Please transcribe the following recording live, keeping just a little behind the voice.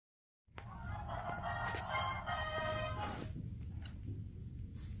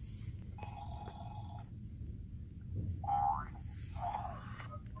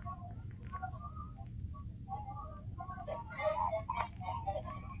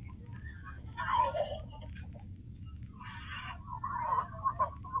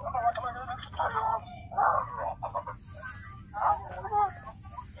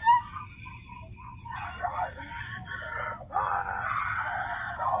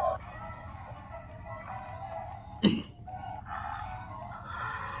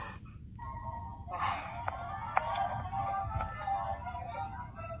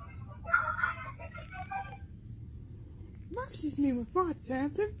Mercy's me with my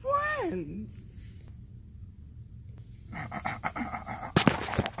dancing friends.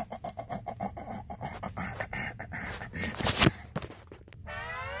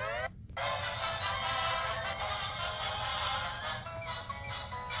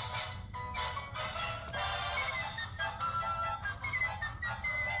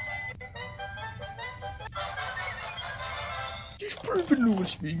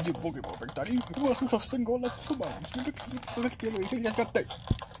 Benvenuti in Pokémon Mentali. Io sostengo la sua mano.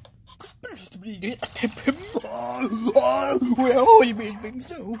 Well, you made me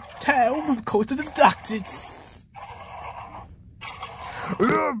so. Tell me, go to the doctor.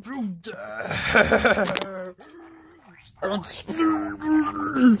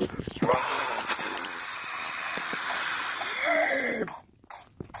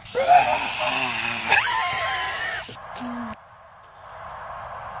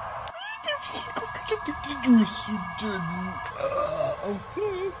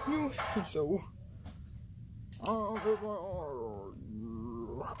 So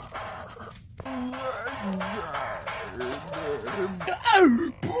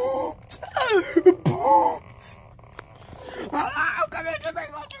pooped. Come here to me,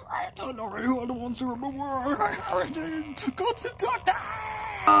 I don't know who the ones to remember. Go to the doctor.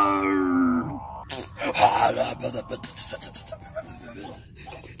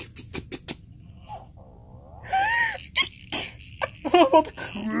 About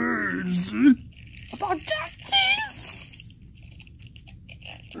crazy about doctors.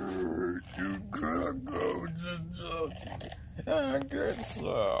 You gotta go to the and get some.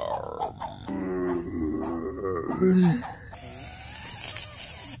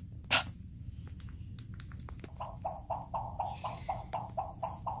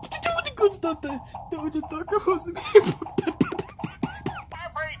 The doctor was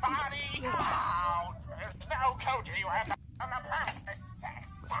everybody out. There's no coaching. You have to.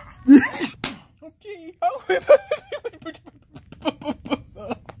 Okay.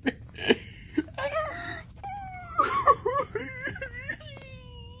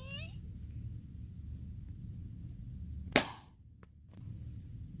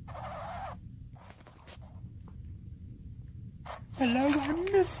 Hello, I'm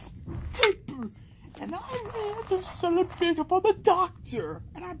Miss Tipper, and I'm here to celebrate about the doctor,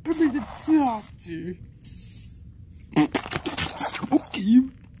 and I'm gonna be the doctor. Okay.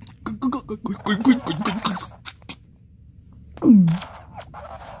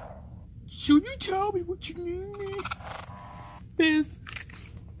 Should you tell me what you need, Miss?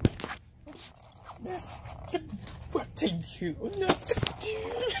 Well, thank you. No,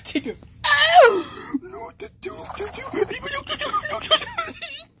 thank you. Ow! No, the doctor.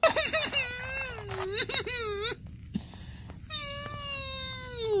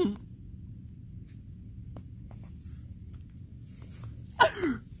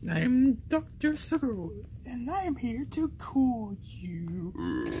 I'm Dr. Circle, and I'm here to call you.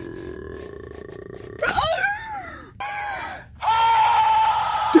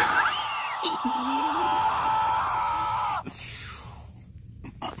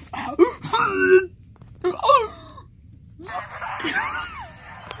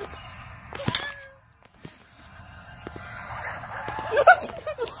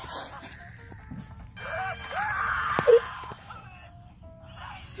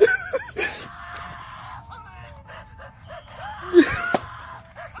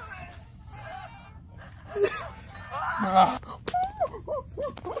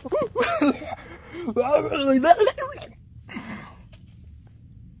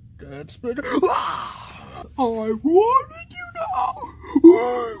 That's better. I wanted you now.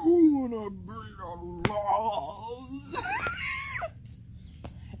 I wanna be alone.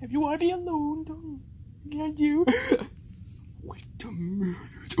 If you wanna be alone, don't you? Wait a minute.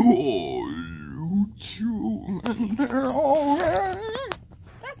 Oh, you two, and they're all right.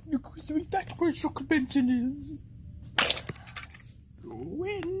 That's the Christmas. That's where your convention is. Go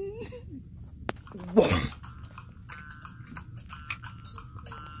in.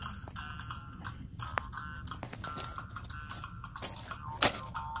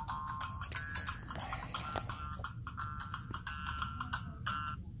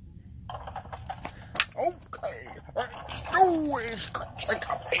 Okay, let's do is check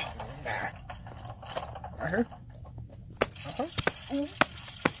out thing.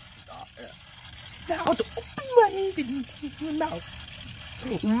 Now to open my mouth.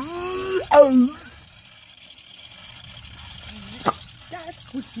 That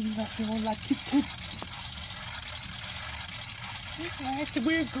would be nothing like it. That's the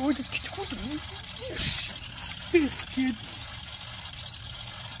way it goes. Biscuits.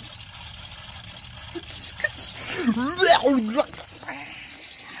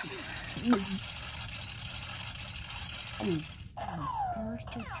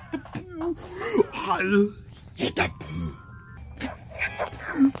 I'll eat the poo.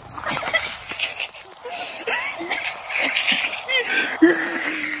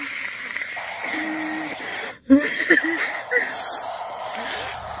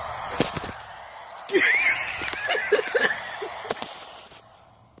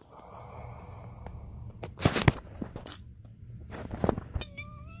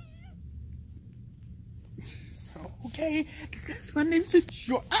 Okay, this one is a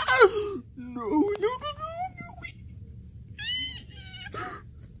short. Oh! No.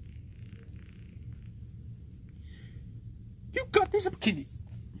 You got this bikini.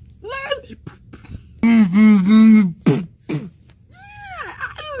 Lollipop.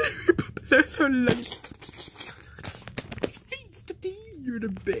 So lollipop. You're the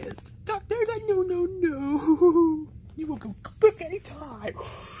best. Doctors, I no. You will go quick anytime.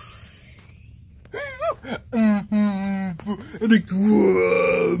 And a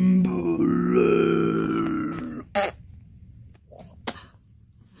crumbler.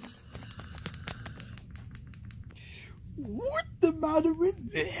 What's the matter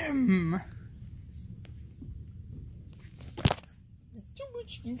with them? Too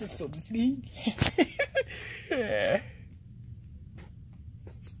much into something. I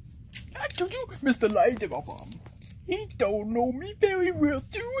told you, Mr. Lightbomb. He don't know me very well,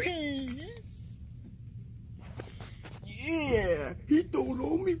 do he? Yeah, he don't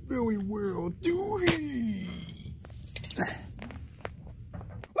know me very well, do he?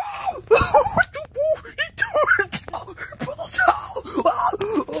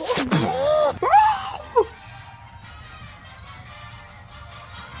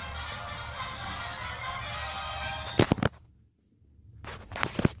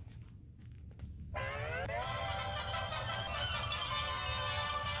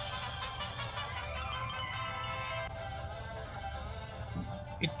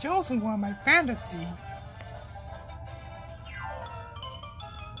 It's also one of my fantasies.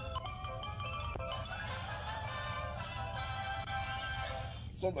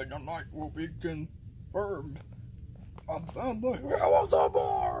 Something tonight will be confirmed. I'm on the hills of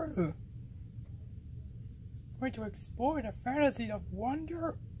Mars. Going to explore the fantasy of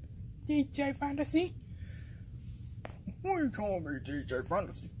wonder, DJ Fantasy. Why you call me DJ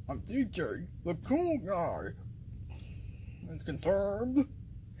Fantasy? I'm DJ, the cool guy. It's concerned.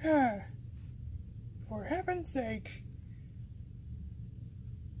 For heaven's sake.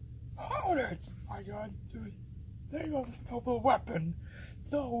 Hold it! I got to think of the weapon.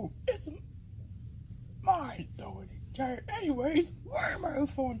 So it's mine. So anyways, why am I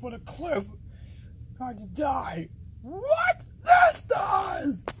falling for the cliff? Going to die. What? This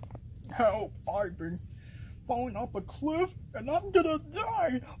does! Help, I've been falling off a cliff and I'm gonna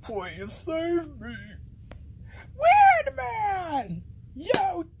die. Please save me. Weird man!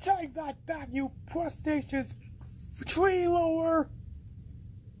 Yo, take that back, you prestigious tree lower!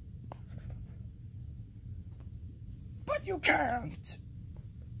 But you can't!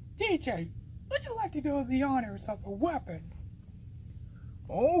 DJ, would you like to do the honors of a weapon?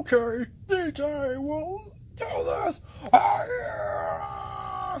 Okay, DJ will do this!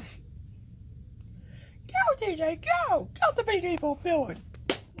 Go, DJ, go! Go to be people villain!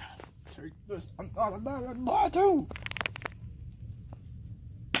 Take this, I'm not too!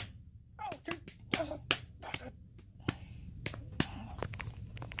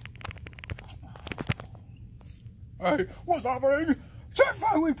 Hey, what's happening? They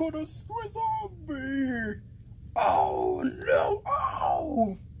finally put us with zombie! Oh no!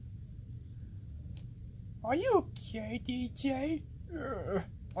 Oh! Are you okay, DJ? Yeah,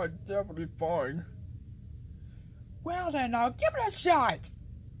 I'm definitely fine. Well then, I'll give it a shot!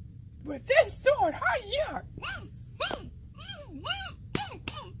 With this sword, hiya!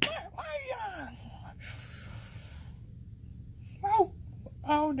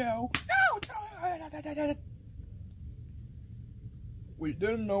 Oh no. No! We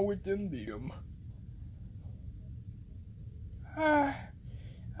didn't know we didn't need him.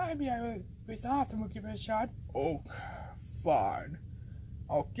 Maybe I was awesome. We'll give it a shot. Oh, fine.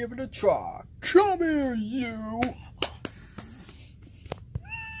 I'll give it a try. Come here, you!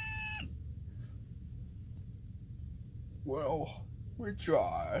 Well, we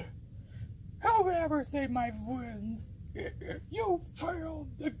tried. How would I ever say my wins? You failed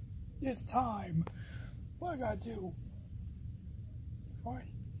this time. What I gotta do?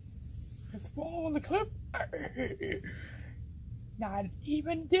 Fine. Just fall on the cliff? Not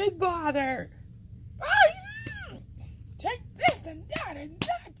even did bother. Take this and that and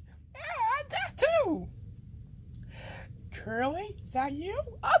that. And that too. Curly, is that you?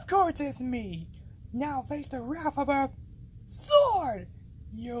 Of course it's me. Now face the wrath of a sword,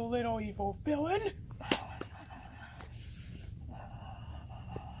 you little evil villain.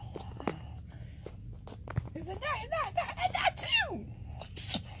 Isn't that too?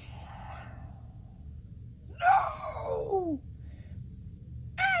 No!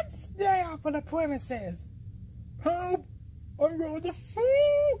 And stay off of the premises. Help! I'm going to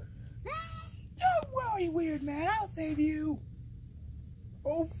fall! Don't worry, weird man, I'll save you.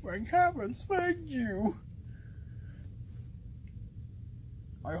 Oh, thank heavens, thank you.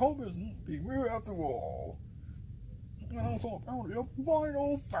 I hope it's not being me after all. And also apparently a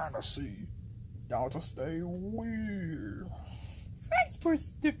final fantasy. Now to stay weird. Thanks for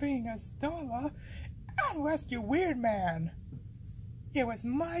defeating us, Starla, and rescue Weird Man. It was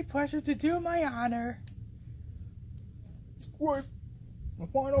my pleasure to do my honor. It's great. The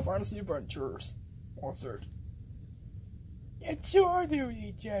Final Fantasy Adventures. What's it? It's your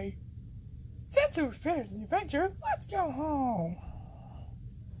duty, EJ. Since we've finished the adventure, let's go home.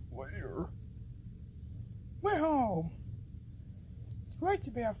 Later. We're home. It's great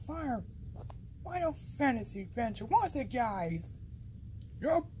to be a Final Fantasy adventure, wasn't it, guys?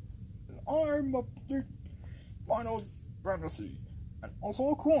 Yep. And I'm a big Final Fantasy, and also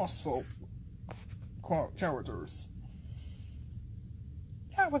a cross characters.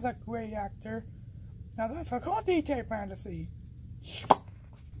 That was a great actor. Now let's go call DJ Fantasy.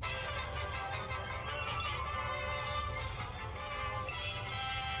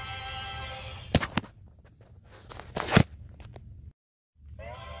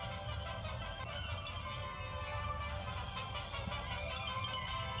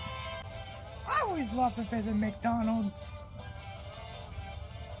 I always love to visit McDonald's.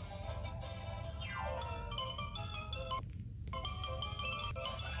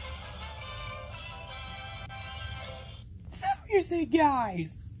 Seriously,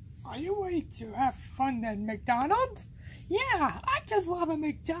 guys, are you ready to have fun at McDonald's? Yeah, I just love a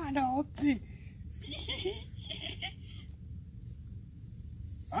McDonald's.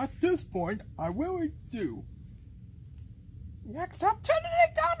 At this point, I really do. Next up to the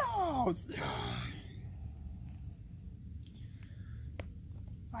McDonald's!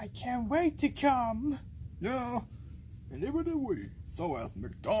 I can't wait to come. Yeah, and even do we, so as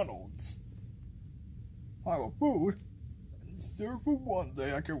McDonald's. I have food. Sir, for one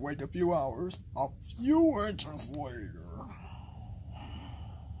day I can wait a few hours, a few inches later.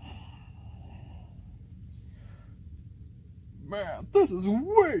 Man, this is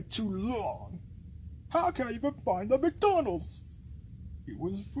way too long. How can I even find the McDonald's? It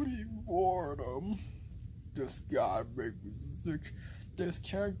was pretty boredom. This guy makes me sick. This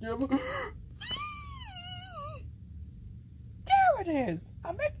can't give. There it is!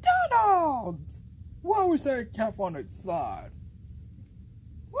 A McDonald's! What was that cap on its side?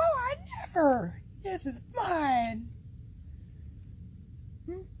 Well, I never! This is mine!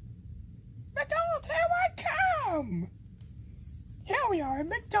 McDonald's, here I come! Here we are at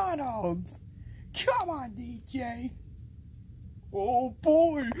McDonald's! Come on, DJ! Oh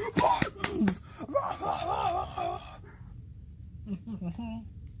boy!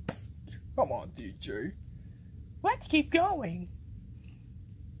 Come on, DJ. Let's keep going!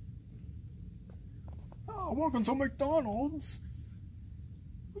 Oh, welcome to McDonald's.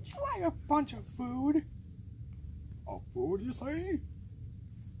 Would you like a bunch of food? Food, you say?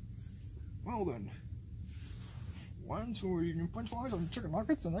 Well then, one so we can french fries and chicken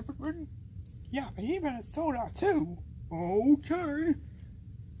nuggets and everything? Yeah, but even a soda too. Okay.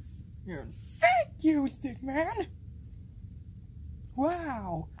 Yeah. Thank you, Stickman.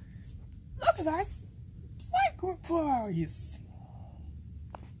 Wow. Look at that flagrant price.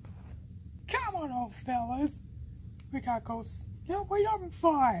 Come on, old fellas. We gotta go. Yeah, we're having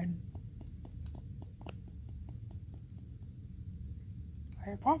fun.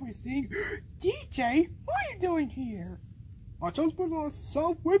 I probably see. DJ, what are you doing here? I just put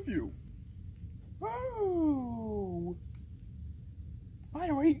myself with you. Oh. By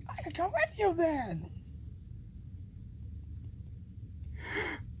the way, I can come with you then.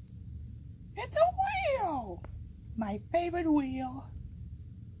 It's a wheel. My favorite wheel.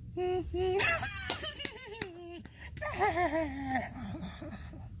 Hey,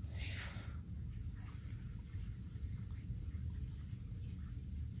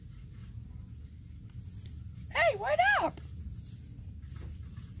 what up?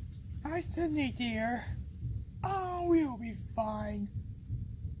 Nice to meet you, dear. Oh, we'll be fine.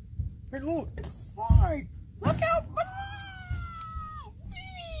 But look, it's a slide. Look out!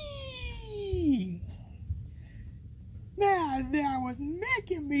 Man, that was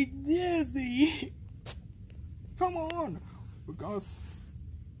making me dizzy. Come on, we gotta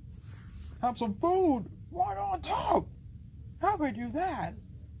have some food right on top. How do we do that?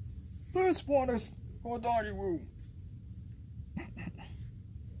 This one is our dining room.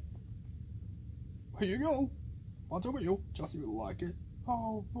 Here you go. What's over you? Just you like it.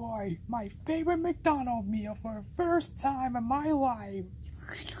 Oh boy, my favorite McDonald's meal for the first time in my life.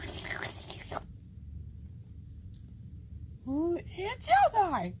 It's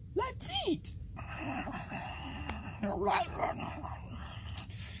showtime! Let's eat!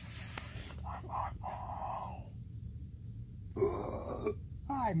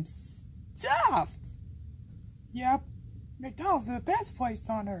 I'm stuffed! Yep, McDonald's is the best place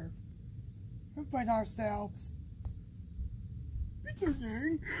on earth. We're putting ourselves. It's a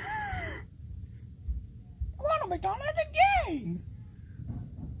gang. Ronald McDonald again!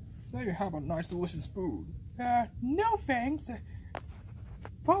 Say you have a nice delicious food. No thanks.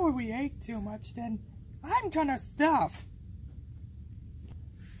 Probably we ate too much, then I'm kinda stuffed.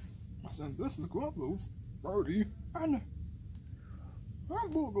 Since this is Grumplo's, Birdie, and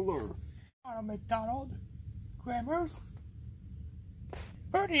Hamburglar. Ronald McDonald, Grammars,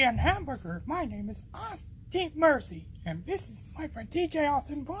 Birdie and Hamburger. My name is Austin Mercy, and this is my friend TJ,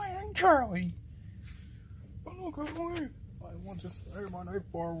 Austin, Brian, and Curly. Oh, look away. I want to say my name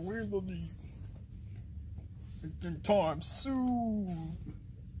for weirdly. In time soon.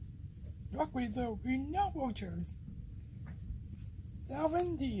 Luckily there'll be no vultures.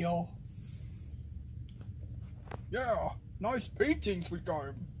 Seven deal. Yeah, nice paintings we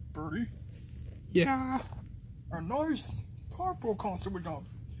got, Birdie. Yeah. A nice purple costume we got.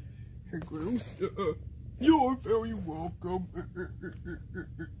 Hey, girls. You're very welcome.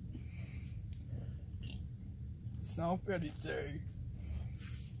 It's now Betty Day.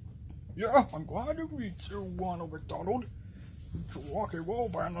 Yeah, I'm glad to meet you, Ronald McDonald. You rock and roll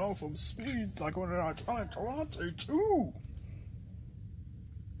band on some speeds like when I tried Toronto too.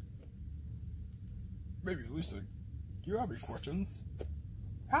 Maybe Lisa, do you have any questions?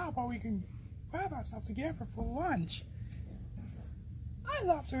 How about we can grab ourselves together for lunch? I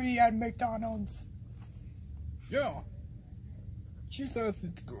love to eat at McDonald's. Yeah, she says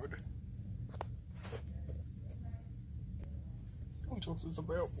it's good. Which else is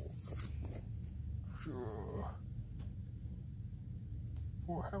available? Sure.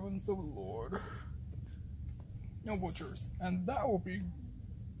 For heavens of the Lord. No butchers, and that will be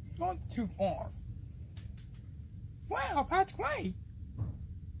not too far. Wow, that's great!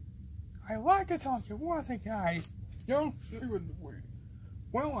 I like to talk to you, was it, guys? Yeah, even wait.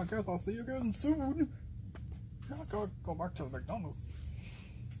 Well, I guess I'll see you again soon. I gotta go back to the McDonald's.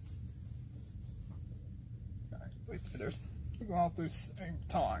 Alright, wait a minute. We'll go out this same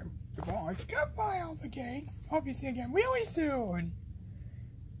time. Goodbye. Goodbye, all the gangs. Hope you see you again really soon.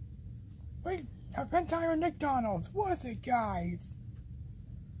 Wait, I've been time at McDonald's. Was it, guys?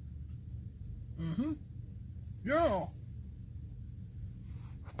 Yeah.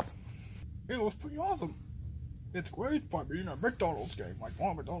 It was pretty awesome. It's great by being a McDonald's game, like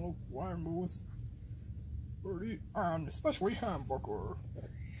Ronald McDonald, Ryan Lewis, Birdie, and especially Hamburger.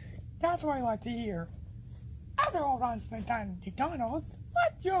 That's what I like to hear. After all time spent time at McDonald's,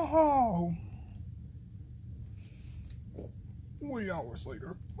 let's go home. 3 hours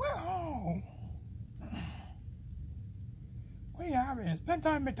later, we're home. We haven't spent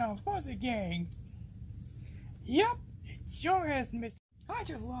time at McDonald's once again. Yep, it sure is, Mr. I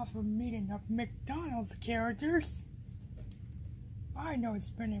just love meeting up McDonald's characters. I know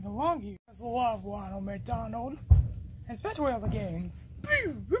it's been even long here. I just love Ronald McDonald, especially all the games.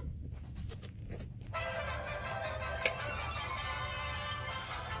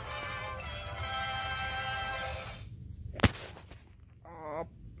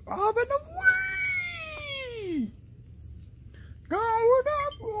 Up and away! Going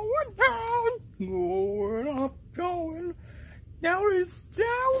up, going down, going up, going down is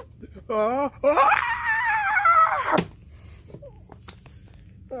down.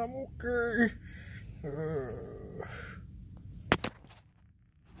 I'm okay.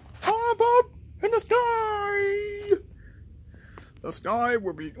 Up, up in the sky. The sky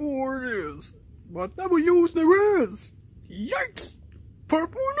will be all it is, but never use the rest. Yikes!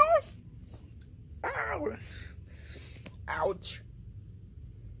 Purple enough? Ow! Ouch!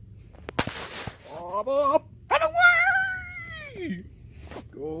 Up and away!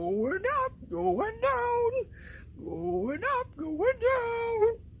 Going up, going down, going up, going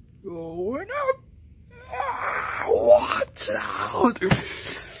down, going up. Ah, watch out!